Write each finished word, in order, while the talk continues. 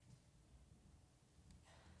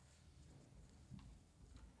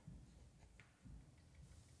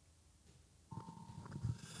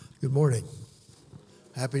Good morning.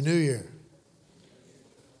 Happy New Year.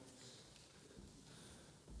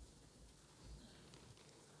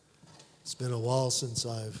 It's been a while since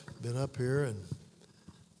I've been up here, and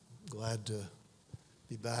glad to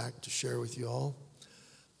be back to share with you all.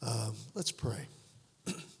 Let's pray.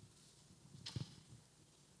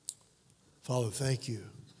 Father, thank you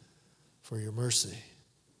for your mercy,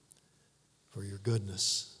 for your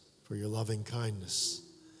goodness, for your loving kindness.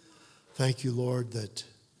 Thank you, Lord, that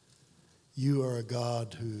you are a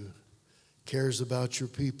God who cares about your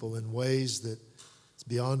people in ways that it's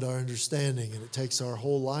beyond our understanding, and it takes our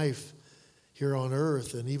whole life here on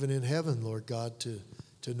earth and even in heaven, Lord God,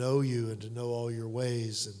 to know you and to know all your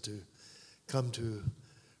ways and to come to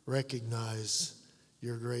recognize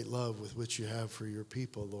your great love with which you have for your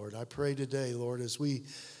people, Lord. I pray today, Lord, as we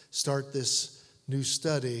start this new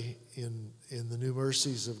study in the new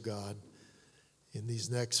mercies of God, in these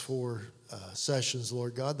next four sessions,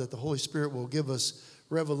 Lord God, that the Holy Spirit will give us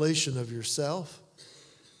revelation of yourself,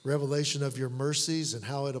 revelation of your mercies and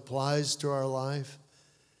how it applies to our life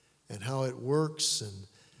and how it works and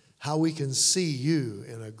how we can see you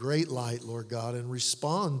in a great light, Lord God, and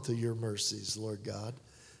respond to your mercies, Lord God.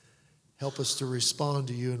 Help us to respond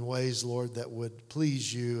to you in ways, Lord, that would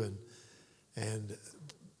please you and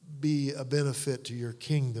be a benefit to your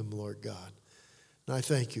kingdom, Lord God. And I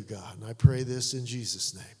thank you, God, and I pray this in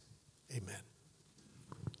Jesus' name. Amen.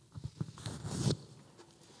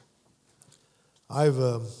 I've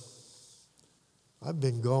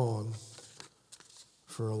been gone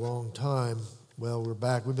for a long time. Well, we're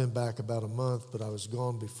back. We've been back about a month, but I was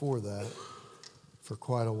gone before that for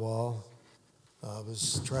quite a while. I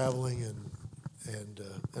was traveling,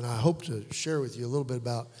 and I hope to share with you a little bit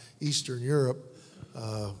about Eastern Europe,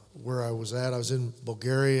 where I was at. I was in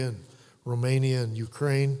Bulgaria and Romania and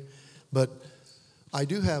Ukraine, but I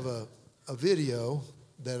do have a video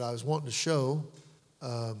that I was wanting to show.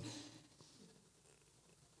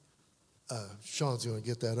 Sean's going to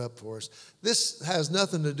get that up for us. This has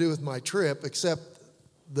nothing to do with my trip, except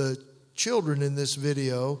the children in this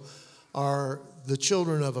video are the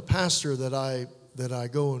children of a pastor that I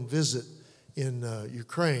go and visit in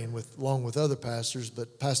Ukraine along with other pastors.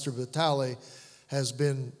 But Pastor Vitali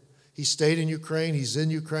he stayed in Ukraine. He's in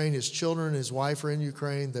Ukraine. His children and his wife are in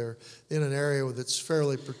Ukraine. They're in an area that's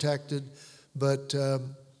fairly protected. But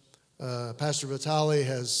Pastor Vitali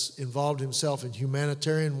has involved himself in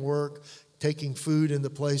humanitarian work, taking food into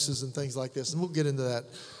places and things like this. And we'll get into that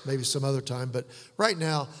maybe some other time. But right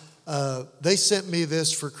now, they sent me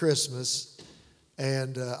this for Christmas,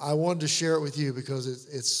 and I wanted to share it with you because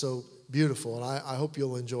it's so beautiful, and I hope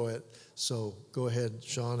you'll enjoy it. So go ahead,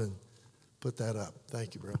 Sean, and put that up.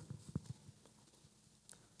 Thank you, bro.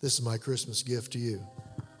 This is my Christmas gift to you.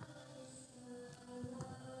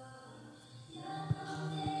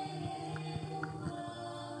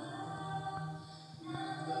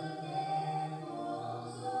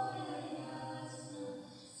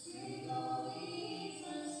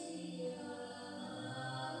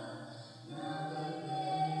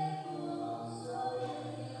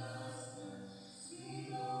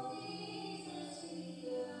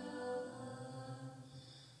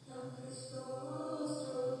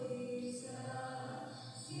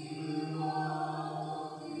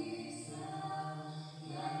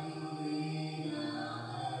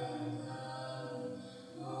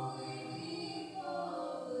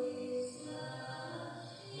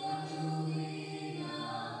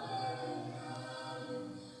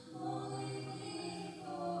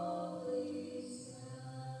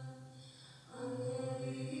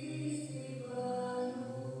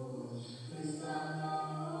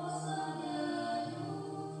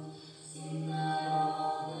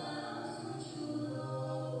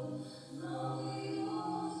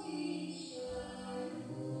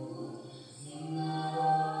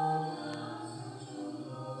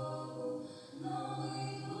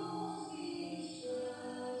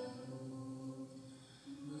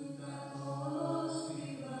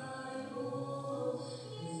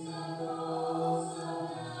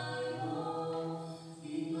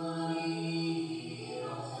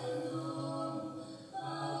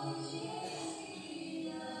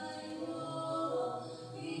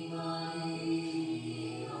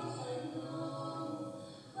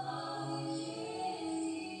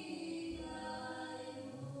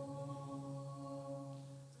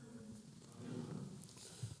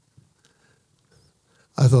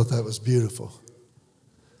 I thought that was beautiful.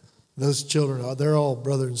 Those children, they're all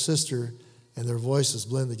brother and sister, and their voices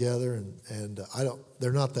blend together, and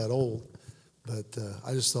they're not that old, but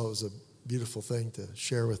I just thought it was a beautiful thing to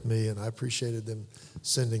share with me, and I appreciated them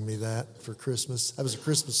sending me that for Christmas. That was a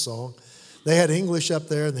Christmas song. They had English up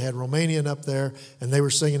there and they had Romanian up there, and they were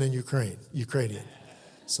singing in Ukrainian.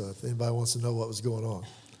 So if anybody wants to know what was going on.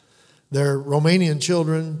 They're Romanian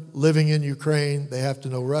children living in Ukraine. They have to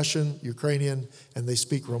know Russian, Ukrainian, and they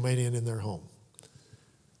speak Romanian in their home.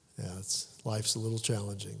 Yeah, life's a little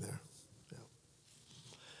challenging there.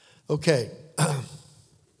 Yeah. Okay.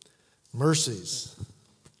 Mercies.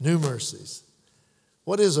 New mercies.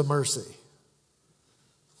 What is a mercy?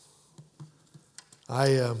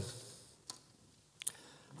 I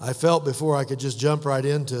felt before I could just jump right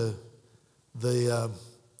into the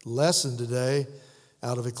lesson today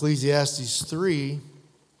out of Ecclesiastes 3,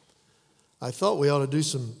 I thought we ought to do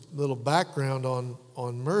some little background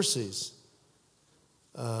on mercies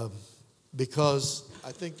because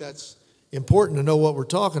I think that's important to know what we're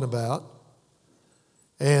talking about.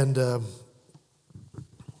 And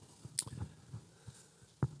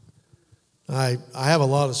I have a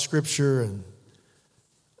lot of scripture, and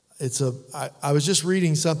I was just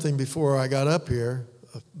reading something before I got up here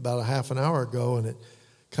about a half an hour ago, and it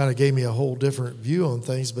kind of gave me a whole different view on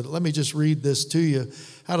things. But let me just read this to you.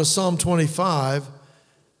 Out of Psalm 25,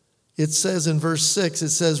 it says in verse 6,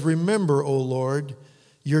 it says, "Remember, O Lord,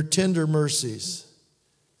 your tender mercies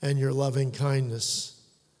and your loving kindness,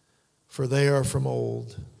 for they are from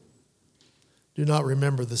old. Do not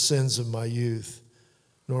remember the sins of my youth,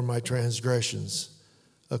 nor my transgressions.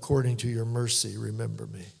 According to your mercy, remember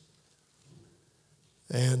me."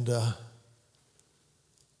 And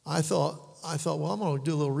I thought, well, I'm going to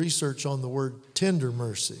do a little research on the word tender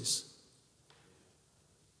mercies.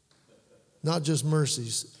 Not just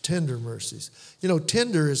mercies, tender mercies. You know,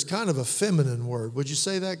 tender is kind of a feminine word. Would you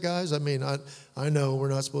say that, guys? I mean, I know we're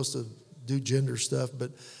not supposed to do gender stuff,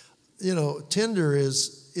 but, you know, tender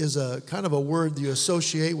is a kind of a word that you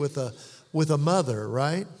associate with a mother,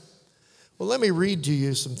 right? Well, let me read to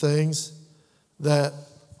you some things that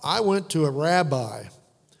I went to a rabbi.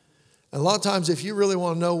 And a lot of times, if you really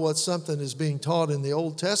want to know what something is being taught in the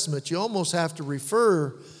Old Testament, you almost have to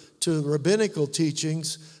refer to rabbinical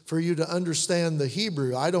teachings for you to understand the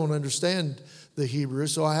Hebrew. I don't understand the Hebrew,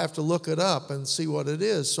 so I have to look it up and see what it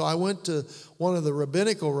is. So I went to one of the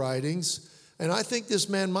rabbinical writings, and I think this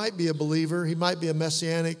man might be a believer. He might be a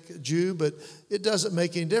Messianic Jew, but it doesn't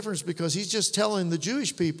make any difference because he's just telling the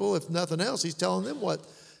Jewish people, if nothing else, he's telling them what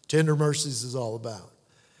tender mercies is all about.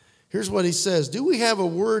 Here's what he says. Do we have a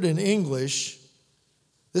word in English?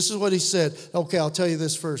 This is what he said. Okay, I'll tell you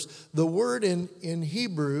this first. The word in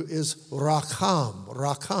Hebrew is rakam.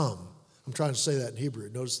 Rakam. I'm trying to say that in Hebrew.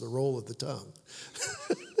 Notice the roll of the tongue.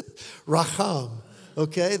 Rakam.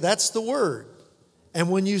 Okay, that's the word. And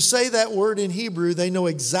when you say that word in Hebrew, they know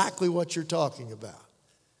exactly what you're talking about.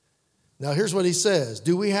 Now, here's what he says.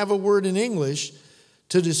 Do we have a word in English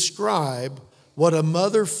to describe what a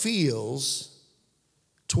mother feels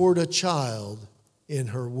toward a child in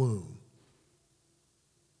her womb?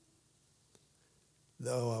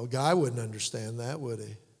 No, a guy wouldn't understand that, would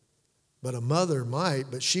he? But a mother might,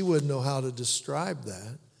 but she wouldn't know how to describe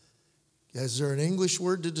that. Is there an English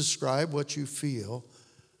word to describe what you feel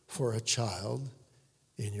for a child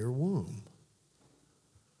in your womb?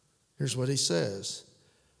 Here's what he says.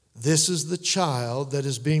 This is the child that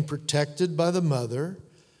is being protected by the mother,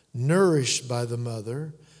 nourished by the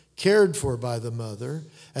mother, cared for by the mother,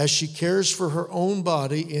 as she cares for her own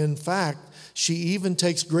body. In fact, she even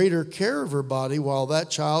takes greater care of her body while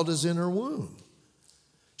that child is in her womb.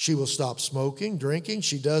 She will stop smoking, drinking.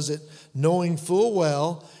 She does it knowing full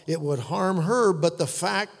well it would harm her, but the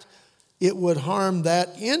fact it would harm that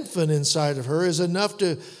infant inside of her is enough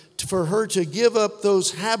for her to give up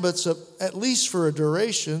those habits, at least for a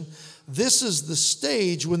duration. This is the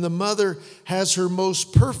stage when the mother has her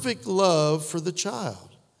most perfect love for the child.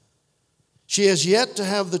 She has yet to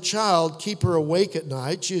have the child keep her awake at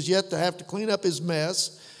night. She has yet to have to clean up his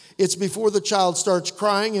mess. It's before the child starts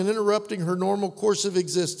crying and interrupting her normal course of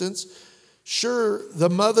existence. Sure, the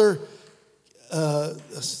mother,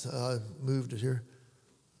 I moved it here.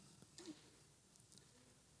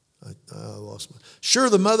 I lost my. Sure,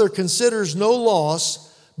 the mother considers no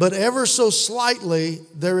loss, but ever so slightly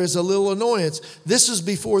there is a little annoyance. This is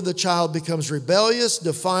before the child becomes rebellious,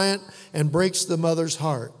 defiant, and breaks the mother's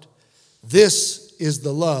heart. This is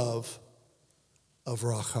the love of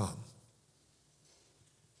Racham.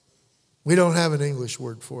 We don't have an English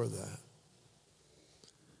word for that.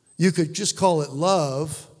 You could just call it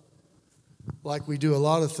love, like we do a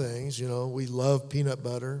lot of things. You know, we love peanut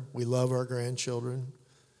butter. We love our grandchildren.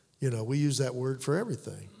 You know, we use that word for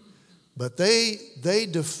everything. But they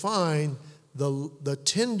define the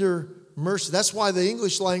tender mercy. That's why the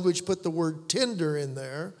English language put the word tender in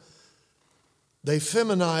there. They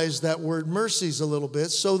feminized that word mercies a little bit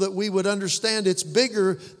so that we would understand it's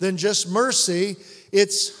bigger than just mercy.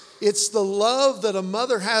 It's the love that a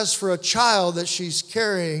mother has for a child that she's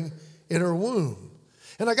carrying in her womb.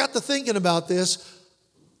 And I got to thinking about this.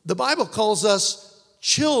 The Bible calls us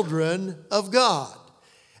children of God.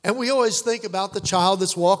 And we always think about the child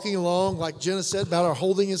that's walking along, like Jenna said, about our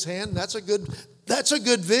holding his hand. That's a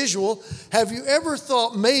good visual. Have you ever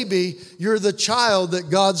thought maybe you're the child that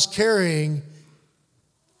God's carrying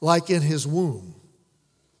like in his womb?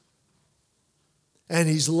 And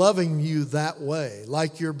he's loving you that way,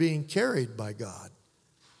 like you're being carried by God.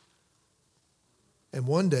 And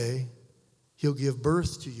one day, he'll give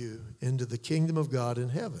birth to you into the kingdom of God in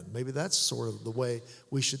heaven. Maybe that's sort of the way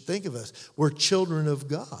we should think of us. We're children of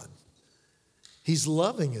God. He's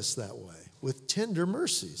loving us that way with tender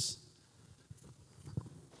mercies.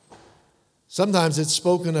 Sometimes it's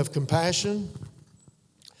spoken of compassion.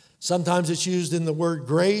 Sometimes it's used in the word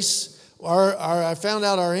grace. I found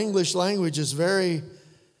out our English language is very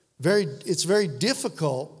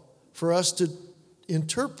difficult for us to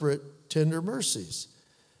interpret tender mercies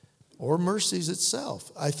or mercies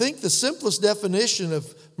itself. I think the simplest definition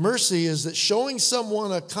of mercy is that showing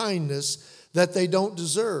someone a kindness that they don't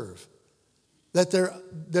deserve, that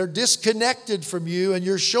they're disconnected from you and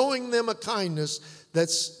you're showing them a kindness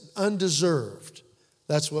that's undeserved.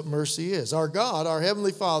 That's what mercy is. Our God, our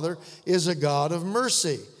Heavenly Father, is a God of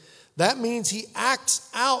mercy. That means He acts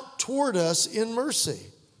out toward us in mercy.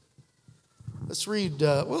 Let's read,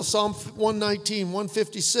 Psalm 119,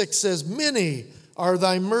 156 says, "Many are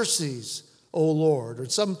thy mercies, O Lord." Or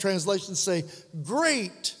some translations say,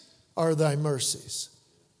 "Great are thy mercies."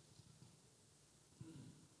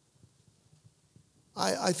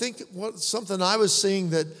 I think something I was seeing,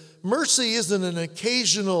 that mercy isn't an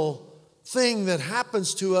occasional thing that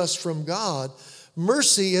happens to us from God.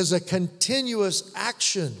 Mercy is a continuous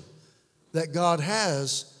action that God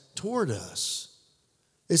has toward us.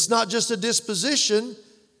 It's not just a disposition,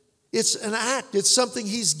 it's an act. It's something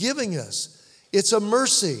He's giving us. It's a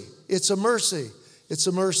mercy. It's a mercy. It's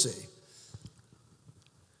a mercy.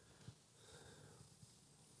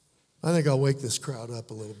 I think I'll wake this crowd up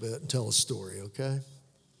a little bit and tell a story, okay?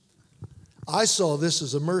 I saw this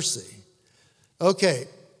as a mercy. Okay,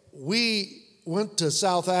 we went to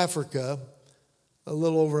South Africa a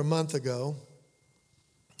little over a month ago.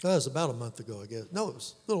 It was about a month ago, I guess. No, it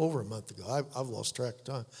was a little over a month ago. I've lost track of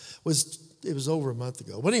time. It was over a month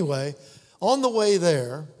ago. But anyway, on the way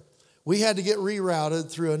there, we had to get rerouted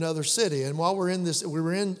through another city. And while we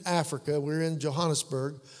were in Africa, we were in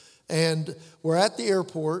Johannesburg, and we're at the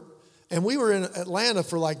airport, and we were in Atlanta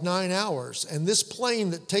for like 9 hours. And this plane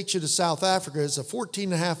that takes you to South Africa is a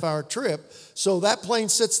 14-and-a-half-hour trip. So that plane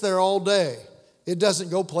sits there all day. It doesn't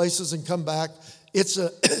go places and come back. It's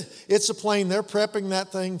a plane. They're prepping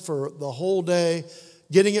that thing for the whole day,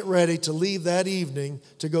 getting it ready to leave that evening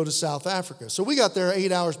to go to South Africa. So we got there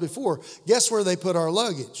 8 hours before. Guess where they put our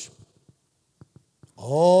luggage?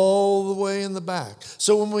 All the way in the back.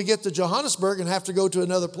 So when we get to Johannesburg and have to go to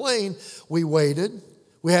another plane, we waited.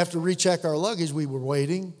 We have to recheck our luggage. We were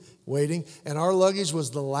waiting, and our luggage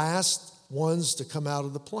was the last ones to come out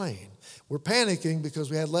of the plane. We're panicking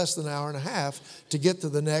because we had less than an hour and a half to get to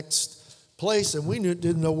the next place, and we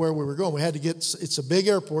didn't know where we were going. We had to get, it's a big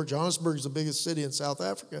airport. Johannesburg is the biggest city in South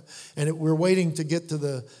Africa, and we're waiting to get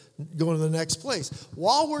to going to the next place.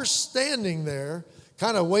 While we're standing there,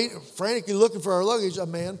 kind of frantically looking for our luggage, a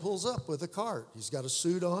man pulls up with a cart. He's got a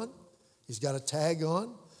suit on. He's got a tag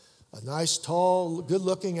on. A nice, tall,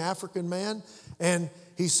 good-looking African man. And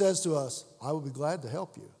he says to us, "I will be glad to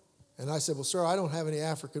help you." And I said, "Well, sir, I don't have any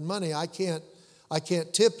African money. I can't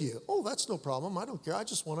tip you." "Oh, that's no problem. I don't care. I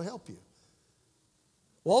just want to help you."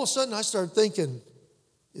 Well, all of a sudden, I started thinking,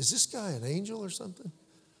 is this guy an angel or something?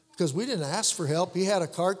 Because we didn't ask for help. He had a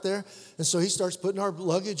cart there. And so he starts putting our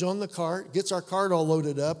luggage on the cart, gets our cart all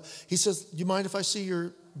loaded up. He says, "Do you mind if I see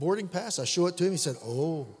your boarding pass?" I show it to him. He said,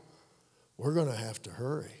 "Oh, we're going to have to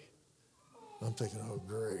hurry." I'm thinking, oh,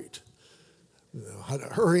 great. You know,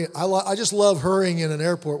 hurry. I just love hurrying in an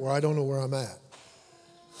airport where I don't know where I'm at.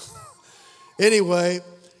 Anyway,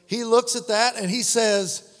 he looks at that and he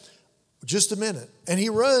says, "Just a minute." And he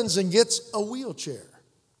runs and gets a wheelchair.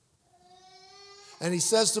 And he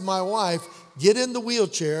says to my wife, "Get in the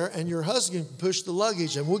wheelchair and your husband can push the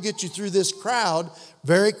luggage and we'll get you through this crowd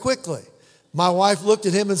very quickly." My wife looked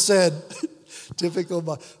at him and said,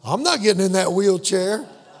 typical, "I'm not getting in that wheelchair."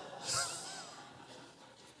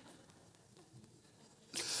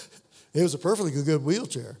 It was a perfectly good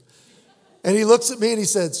wheelchair. And he looks at me and he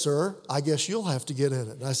said, "Sir, I guess you'll have to get in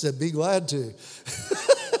it." And I said, "Be glad to."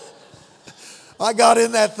 I got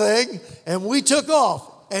in that thing, and we took off.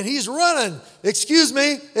 And he's running. Excuse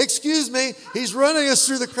me. He's running us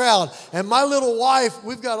through the crowd. And my little wife,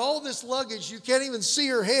 we've got all this luggage. You can't even see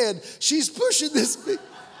her head. She's pushing this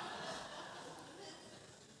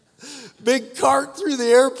big cart through the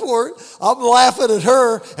airport. I'm laughing at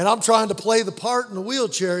her, and I'm trying to play the part in the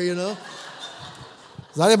wheelchair, you know.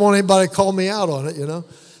 I didn't want anybody to call me out on it, you know.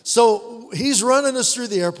 So he's running us through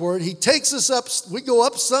the airport. He takes us up. We go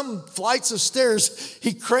up some flights of stairs.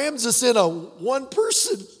 He crams us in a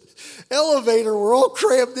one-person elevator. We're all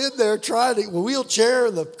crammed in there trying to, the wheelchair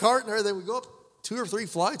and the cart and everything. We go up 2 or 3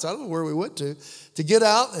 flights. I don't know where we went to get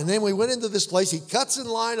out. And then we went into this place. He cuts in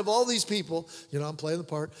line of all these people. You know, I'm playing the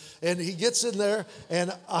part. And he gets in there,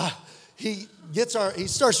 and he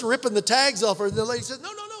starts ripping the tags off her. And the lady says, no.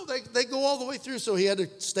 They go all the way through, so he had to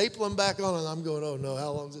staple them back on, and I'm going, oh no,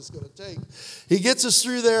 how long is this going to take? He gets us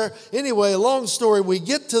through there. Anyway, long story, we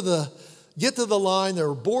get to the line.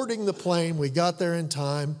 They're boarding the plane. We got there in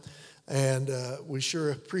time, and we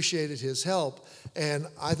sure appreciated his help. And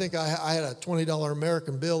I think I had a $20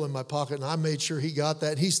 American bill in my pocket, and I made sure he got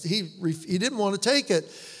that. He didn't want to take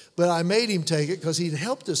it, but I made him take it because he'd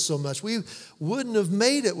helped us so much. We wouldn't have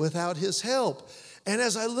made it without his help. And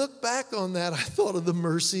as I look back on that, I thought of the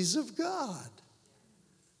mercies of God.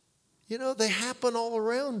 You know, they happen all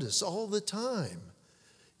around us all the time,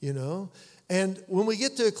 you know. And when we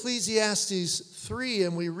get to Ecclesiastes 3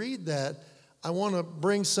 and we read that, I want to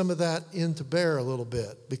bring some of that into bear a little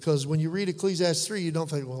bit. Because when you read Ecclesiastes 3, you don't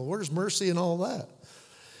think, well, where's mercy and all that?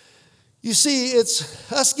 You see,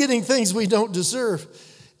 it's us getting things we don't deserve.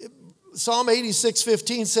 Psalm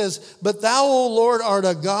 86:15 says, but thou, O Lord, art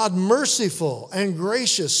a God merciful and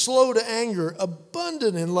gracious, slow to anger,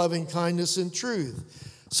 abundant in loving kindness and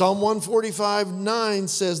truth. Psalm 145:9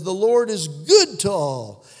 says, the Lord is good to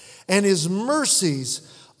all, and his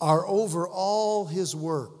mercies are over all his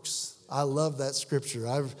works. I love that scripture.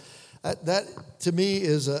 That to me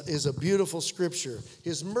is a beautiful scripture.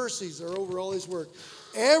 His mercies are over all his work.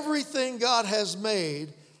 Everything God has made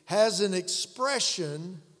has an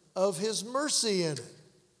expression of his mercy in it.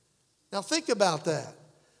 Now think about that.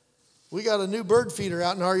 We got a new bird feeder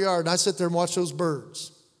out in our yard, and I sit there and watch those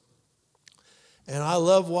birds. And I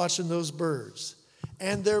love watching those birds.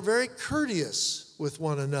 And they're very courteous with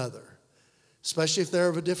one another, especially if they're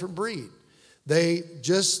of a different breed. They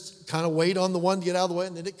just kind of wait on the one to get out of the way,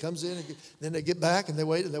 and then it comes in, and then they get back, and they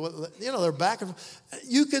wait, and they're back.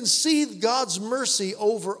 You can see God's mercy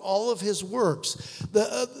over all of his works.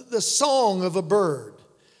 The song of a bird,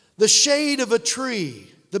 the shade of a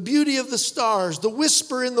tree, the beauty of the stars, the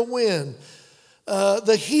whisper in the wind,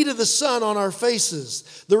 the heat of the sun on our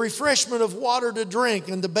faces, the refreshment of water to drink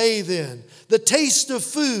and to bathe in, the taste of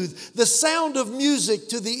food, the sound of music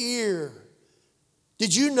to the ear.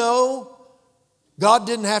 Did you know God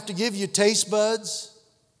didn't have to give you taste buds?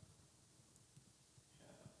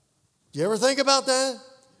 Do you ever think about that?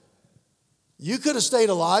 You could have stayed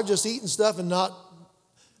alive just eating stuff and not,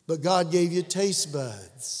 but God gave you taste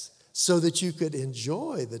buds so that you could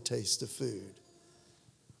enjoy the taste of food.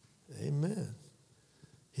 Amen.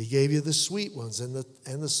 He gave you the sweet ones and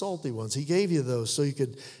the salty ones. He gave you those so you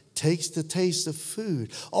could taste the taste of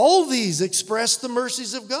food. All these express the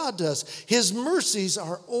mercies of God to us. His mercies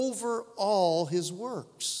are over all his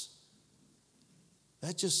works.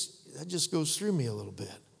 That just goes through me a little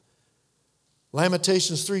bit.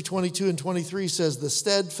 Lamentations 3:22 and 23 says, the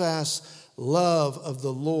steadfast love of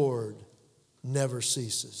the Lord never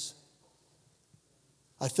ceases.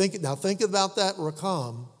 Think about that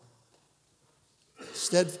rakam.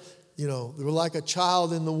 They were like a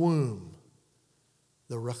child in the womb.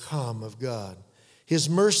 The rakam of God. His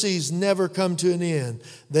mercies never come to an end.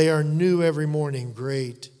 They are new every morning.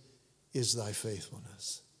 Great is thy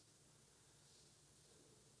faithfulness.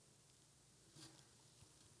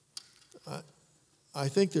 I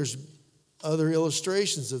think there's other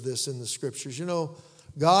illustrations of this in the scriptures. You know,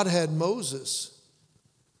 God had Moses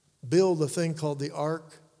build a thing called the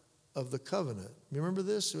Ark of the Covenant. You remember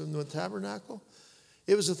this in the tabernacle?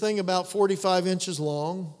 It was a thing about 45 inches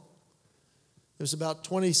long. It was about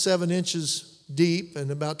 27 inches deep and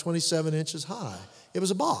about 27 inches high. It was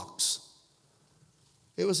a box.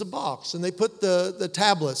 It was a box. And they put the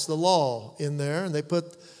tablets, the law, in there. And they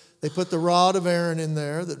put the rod of Aaron in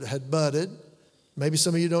there that had budded. Maybe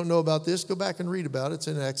some of you don't know about this. Go back and read about it. It's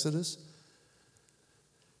in Exodus.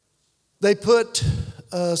 They put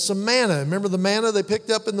some manna. Remember the manna they picked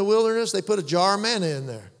up in the wilderness? They put a jar of manna in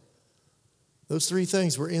there. Those three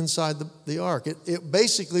things were inside the ark. It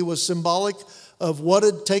basically was symbolic of what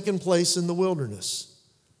had taken place in the wilderness.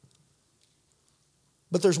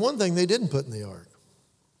 But there's one thing they didn't put in the ark.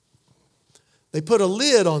 They put a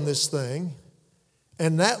lid on this thing,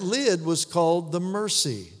 and that lid was called the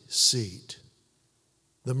mercy seat.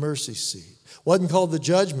 The mercy seat. Wasn't called the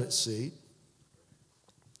judgment seat.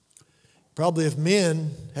 Probably if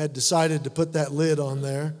men had decided to put that lid on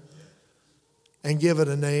there and give it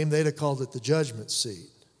a name, they'd have called it the judgment seat.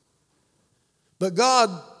 But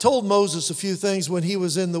God told Moses a few things when he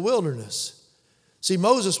was in the wilderness. See,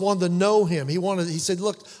 Moses wanted to know him. He said,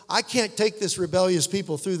 look, I can't take this rebellious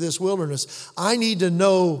people through this wilderness. I need to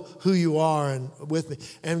know who you are and with me.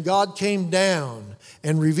 And God came down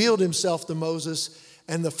and revealed himself to Moses.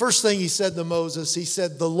 And the first thing he said to Moses, he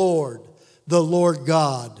said, the Lord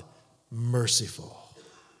God, merciful.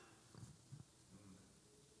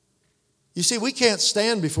 You see, we can't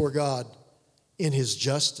stand before God in his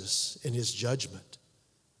justice, in his judgment.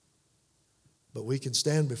 But we can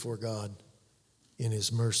stand before God in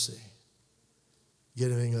his mercy,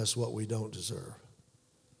 giving us what we don't deserve.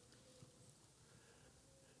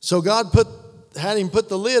 So God had him put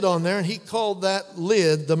the lid on there, and he called that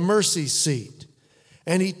lid the mercy seat.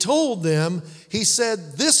 And he told them, he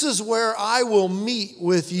said, this is where I will meet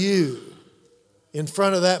with you, in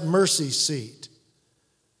front of that mercy seat.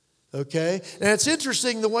 Okay? And it's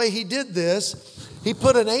interesting the way he did this. He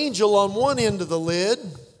put an angel on one end of the lid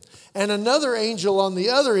and another angel on the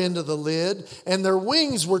other end of the lid, and their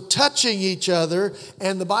wings were touching each other,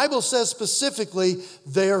 and the Bible says specifically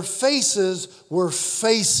their faces were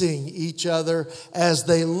facing each other as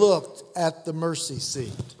they looked at the mercy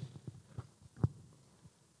seat.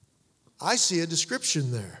 I see a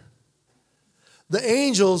description there. The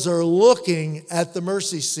angels are looking at the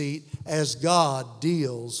mercy seat as God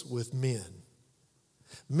deals with men.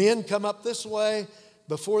 Men come up this way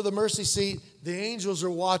before the mercy seat. The angels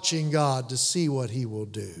are watching God to see what he will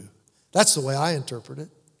do. That's the way I interpret it.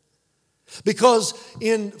 Because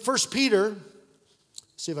in 1 Peter,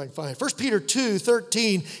 see if I can find it, 1 Peter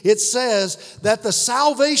 2:13, it says that the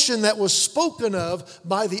salvation that was spoken of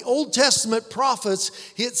by the Old Testament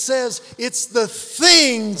prophets, it says it's the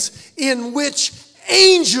things in which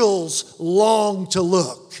angels long to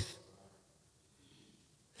look.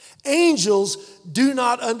 Angels do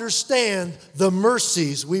not understand the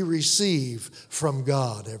mercies we receive from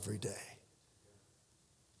God every day.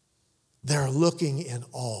 They're looking in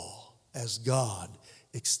awe as God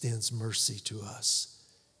extends mercy to us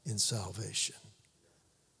in salvation.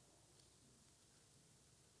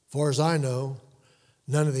 As far as I know,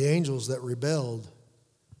 none of the angels that rebelled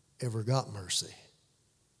ever got mercy.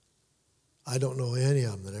 I don't know any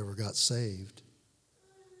of them that ever got saved.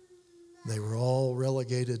 They were all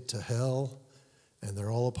relegated to hell, and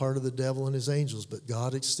they're all a part of the devil and his angels, but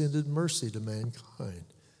God extended mercy to mankind.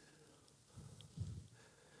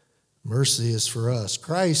 Mercy is for us.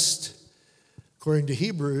 Christ, according to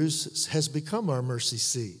Hebrews, has become our mercy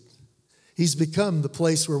seat. He's become the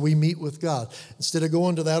place where we meet with God. Instead of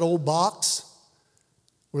going to that old box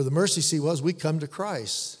where the mercy seat was, we come to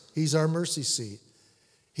Christ. He's our mercy seat.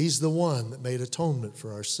 He's the one that made atonement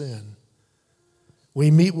for our sin. We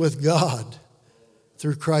meet with God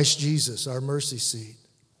through Christ Jesus, our mercy seat.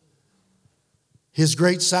 His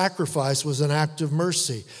great sacrifice was an act of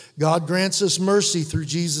mercy. God grants us mercy through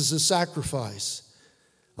Jesus' sacrifice.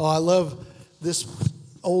 Oh, I love this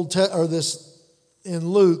this in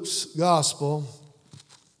Luke's gospel,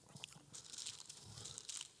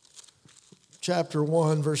 chapter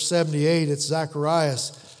 1, verse 78. It's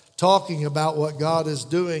Zacharias talking about what God is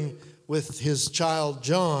doing with his child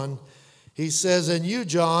John. He says, and you,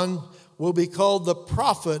 John, will be called the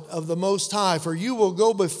prophet of the Most High, for you will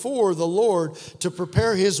go before the Lord to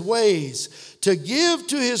prepare his ways, to give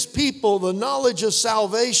to his people the knowledge of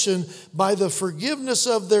salvation by the forgiveness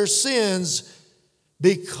of their sins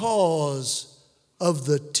because of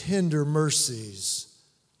the tender mercies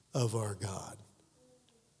of our God.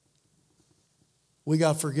 We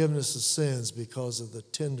got forgiveness of sins because of the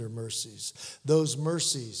tender mercies. Those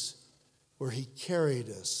mercies where he carried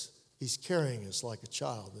us. He's carrying us like a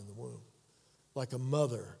child in the womb, like a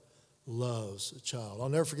mother loves a child. I'll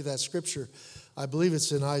never forget that scripture. I believe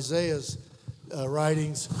it's in Isaiah's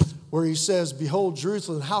writings where he says, behold,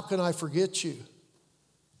 Jerusalem, how can I forget you?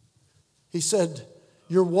 He said,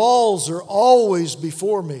 your walls are always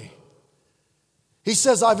before me. He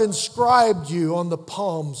says, I've inscribed you on the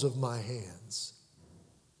palms of my hands.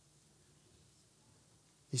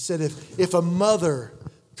 He said, if a mother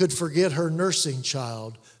could forget her nursing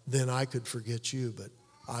child, then I could forget you, but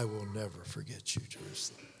I will never forget you,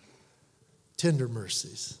 Jerusalem. Tender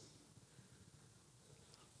mercies.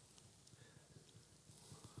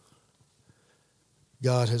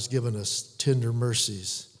 God has given us tender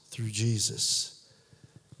mercies through Jesus.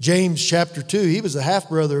 James chapter 2, he was the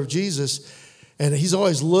half-brother of Jesus. And he's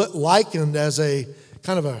always likened as a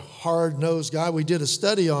kind of a hard-nosed guy. We did a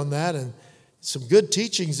study on that and some good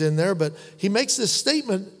teachings in there. But he makes this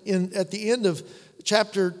statement at the end of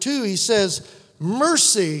chapter 2. He says,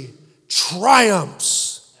 mercy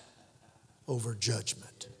triumphs over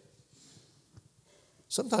judgment.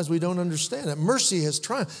 Sometimes we don't understand that. Mercy has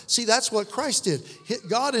triumphed. See, that's what Christ did.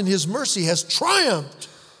 God in his mercy has triumphed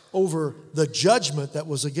over the judgment that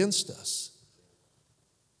was against us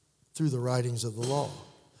through the writings of the law.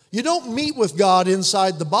 You don't meet with God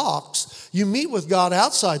inside the box. You meet with God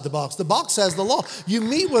outside the box. The box has the law. You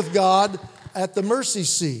meet with God at the mercy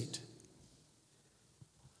seat.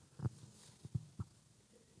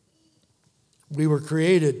 We were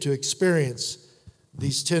created to experience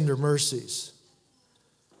these tender mercies.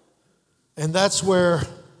 And that's where,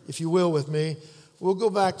 if you will with me, we'll go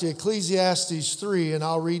back to Ecclesiastes 3 and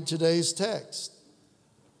I'll read today's text.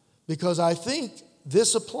 Because I think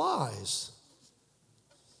this applies.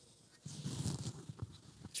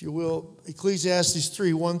 If you will, Ecclesiastes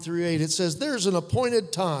 3, 1 through 8, it says, there's an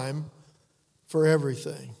appointed time for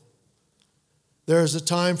everything. There is a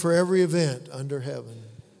time for every event under heaven.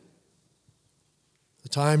 A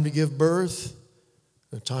time to give birth,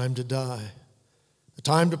 and a time to die. A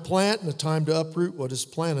time to plant and a time to uproot what is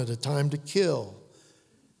planted. A time to kill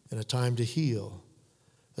and a time to heal.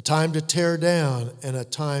 A time to tear down and a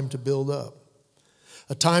time to build up.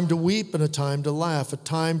 A time to weep and a time to laugh. A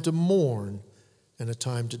time to mourn and a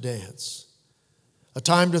time to dance. A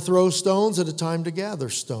time to throw stones and a time to gather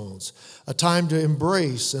stones. A time to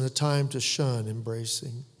embrace and a time to shun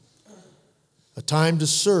embracing. A time to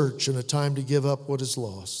search and a time to give up what is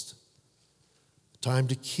lost. A time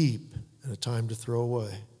to keep and a time to throw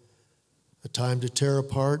away. A time to tear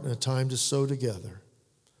apart and a time to sew together.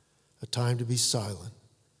 A time to be silent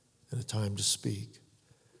and a time to speak.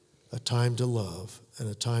 A time to love and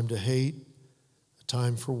a time to hate. A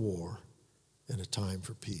time for war and a time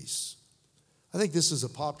for peace. I think this is a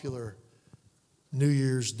popular New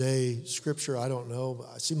Year's Day scripture. I don't know.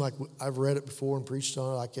 It seems like I've read it before and preached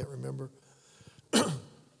on it. I can't remember.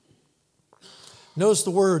 Notice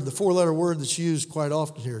the word, the four-letter word that's used quite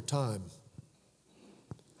often here, time.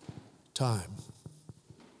 Time.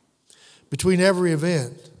 Between every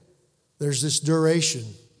event, there's this duration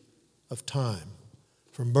of time.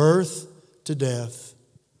 From birth to death,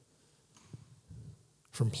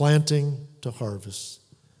 from planting to harvest,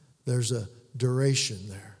 there's a duration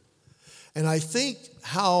there. And I think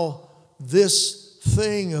how this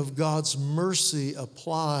thing of God's mercy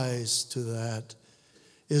applies to that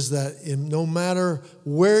is that no matter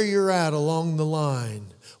where you're at along the line,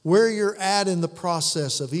 where you're at in the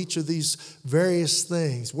process of each of these various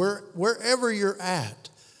things, wherever you're at,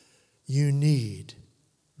 you need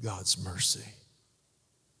God's mercy.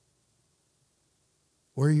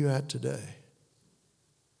 Where are you at today?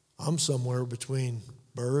 I'm somewhere between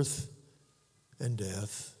birth and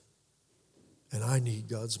death, and I need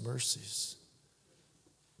God's mercies.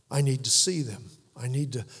 I need to see them. I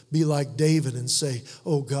need to be like David and say,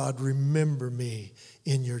 oh God, remember me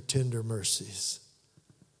in your tender mercies.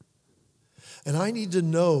 And I need to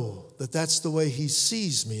know that that's the way he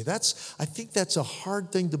sees me. I think that's a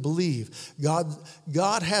hard thing to believe.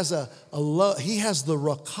 God has a love. He has the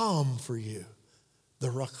rakam for you. The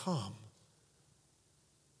rakam.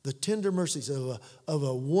 The tender mercies of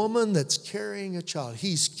a woman that's carrying a child.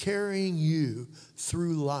 He's carrying you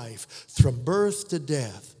through life, from birth to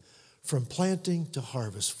death, from planting to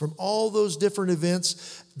harvest. From all those different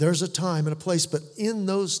events, there's a time and a place, but in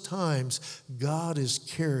those times, God is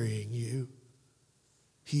carrying you.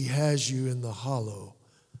 He has you in the hollow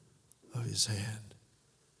of his hand.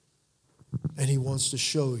 And he wants to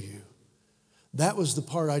show you. That was the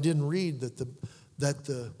part I didn't read that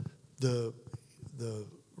the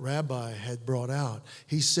rabbi had brought out.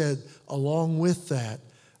 He said, along with that,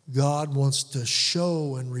 God wants to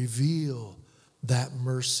show and reveal that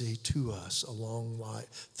mercy to us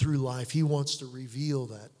through life. He wants to reveal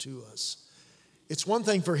that to us. It's one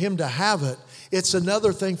thing for him to have it. It's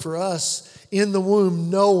another thing for us in the womb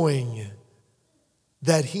knowing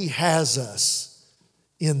that he has us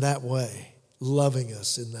in that way, loving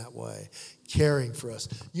us in that way, caring for us.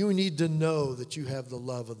 You need to know that you have the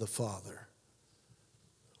love of the Father.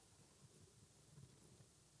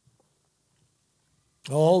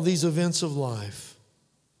 All these events of life,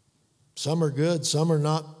 some are good, some are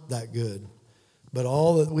not that good. But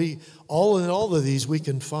all in all of these, we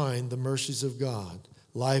can find the mercies of God.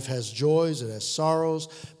 Life has joys, it has sorrows,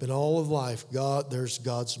 but in all of life, there's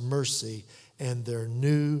God's mercy, and they're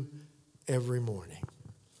new every morning.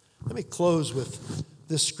 Let me close with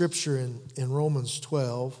this scripture in Romans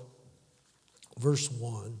 12, verse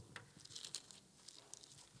 1.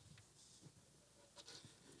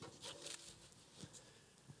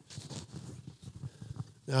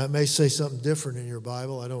 Now, it may say something different in your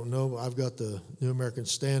Bible. I don't know. I've got the New American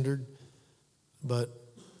Standard, but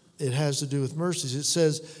it has to do with mercies. It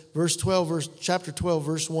says, chapter 12,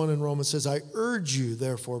 verse 1 in Romans says, I urge you,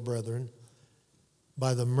 therefore, brethren,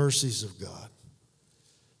 by the mercies of God,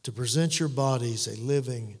 to present your bodies a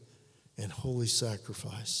living and holy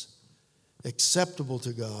sacrifice, acceptable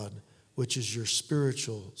to God, which is your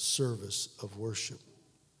spiritual service of worship.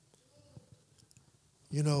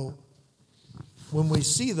 You know, when we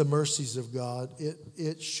see the mercies of God,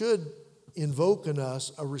 it should invoke in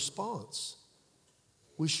us a response.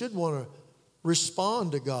 We should want to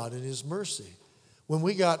respond to God in His mercy. When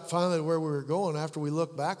we got finally to where we were going, after we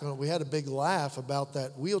looked back on it, we had a big laugh about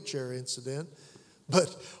that wheelchair incident.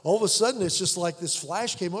 But all of a sudden, it's just like this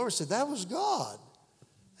flash came over and said, that was God.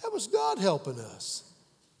 That was God helping us.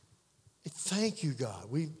 Thank you,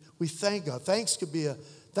 God. We thank God. Thanks could be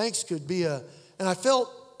a, and I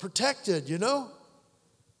felt protected, you know.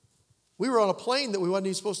 We were on a plane that we wasn't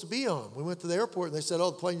even supposed to be on. We went to the airport and they said,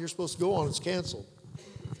 oh, the plane you're supposed to go on is canceled.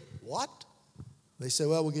 What? They said,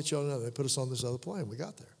 well, we'll get you on another. They put us on this other plane. We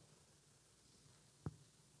got there.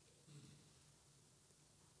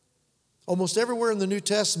 Almost everywhere in the New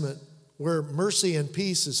Testament where mercy and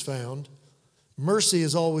peace is found, mercy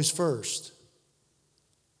is always first.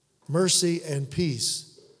 Mercy and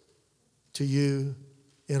peace to you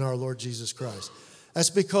in our Lord Jesus Christ.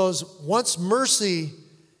 That's because once mercy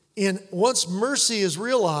is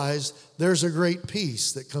realized, there's a great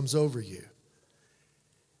peace that comes over you.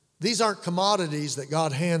 These aren't commodities that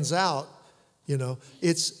God hands out, you know.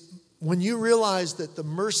 It's when you realize that the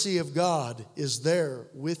mercy of God is there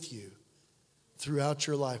with you throughout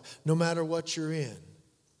your life, no matter what you're in,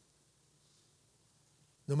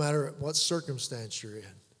 no matter what circumstance you're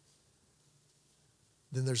in,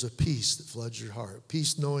 then there's a peace that floods your heart.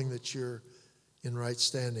 Peace knowing that you're in right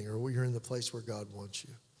standing or you're in the place where God wants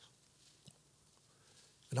you.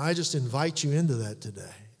 And I just invite you into that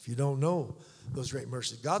today. If you don't know those great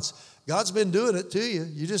mercies, God's been doing it to you.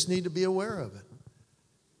 You just need to be aware of it.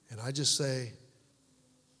 And I just say,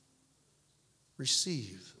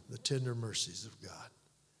 receive the tender mercies of God,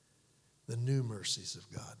 the new mercies of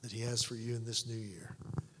God that He has for you in this new year.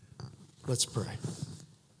 Let's pray.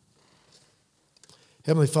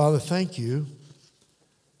 Heavenly Father, thank you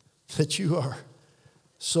that you are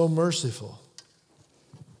so merciful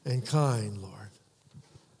and kind, Lord.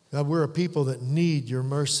 God, we're a people that need your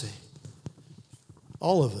mercy.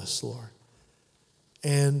 All of us, Lord.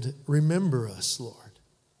 And remember us, Lord.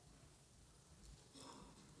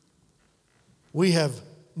 We have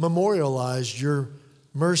memorialized your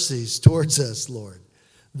mercies towards us, Lord.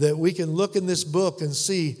 That we can look in this book and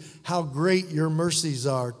see how great your mercies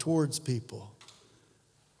are towards people.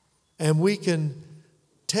 And we can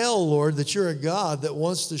tell, Lord, that you're a God that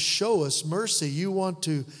wants to show us mercy. You want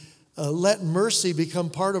to let mercy become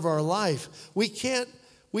part of our life. We can't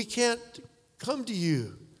come to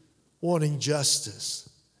you wanting justice.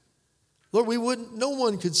 Lord, no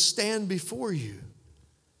one could stand before you.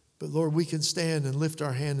 But Lord, we can stand and lift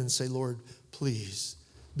our hand and say, Lord, please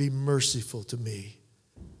be merciful to me,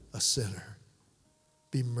 a sinner.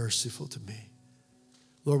 Be merciful to me.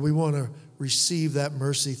 Lord, we want to receive that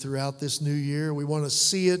mercy throughout this new year. We want to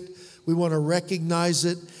see it. We want to recognize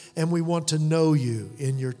it. And we want to know you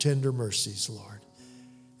in your tender mercies, Lord.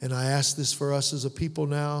 And I ask this for us as a people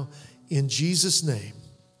now. In Jesus' name,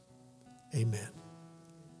 amen.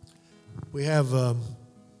 We have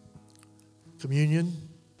communion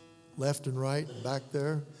left and right and back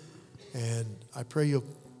there. And I pray you'll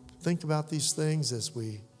think about these things as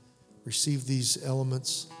we receive these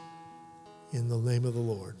elements in the name of the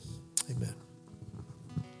Lord. Amen.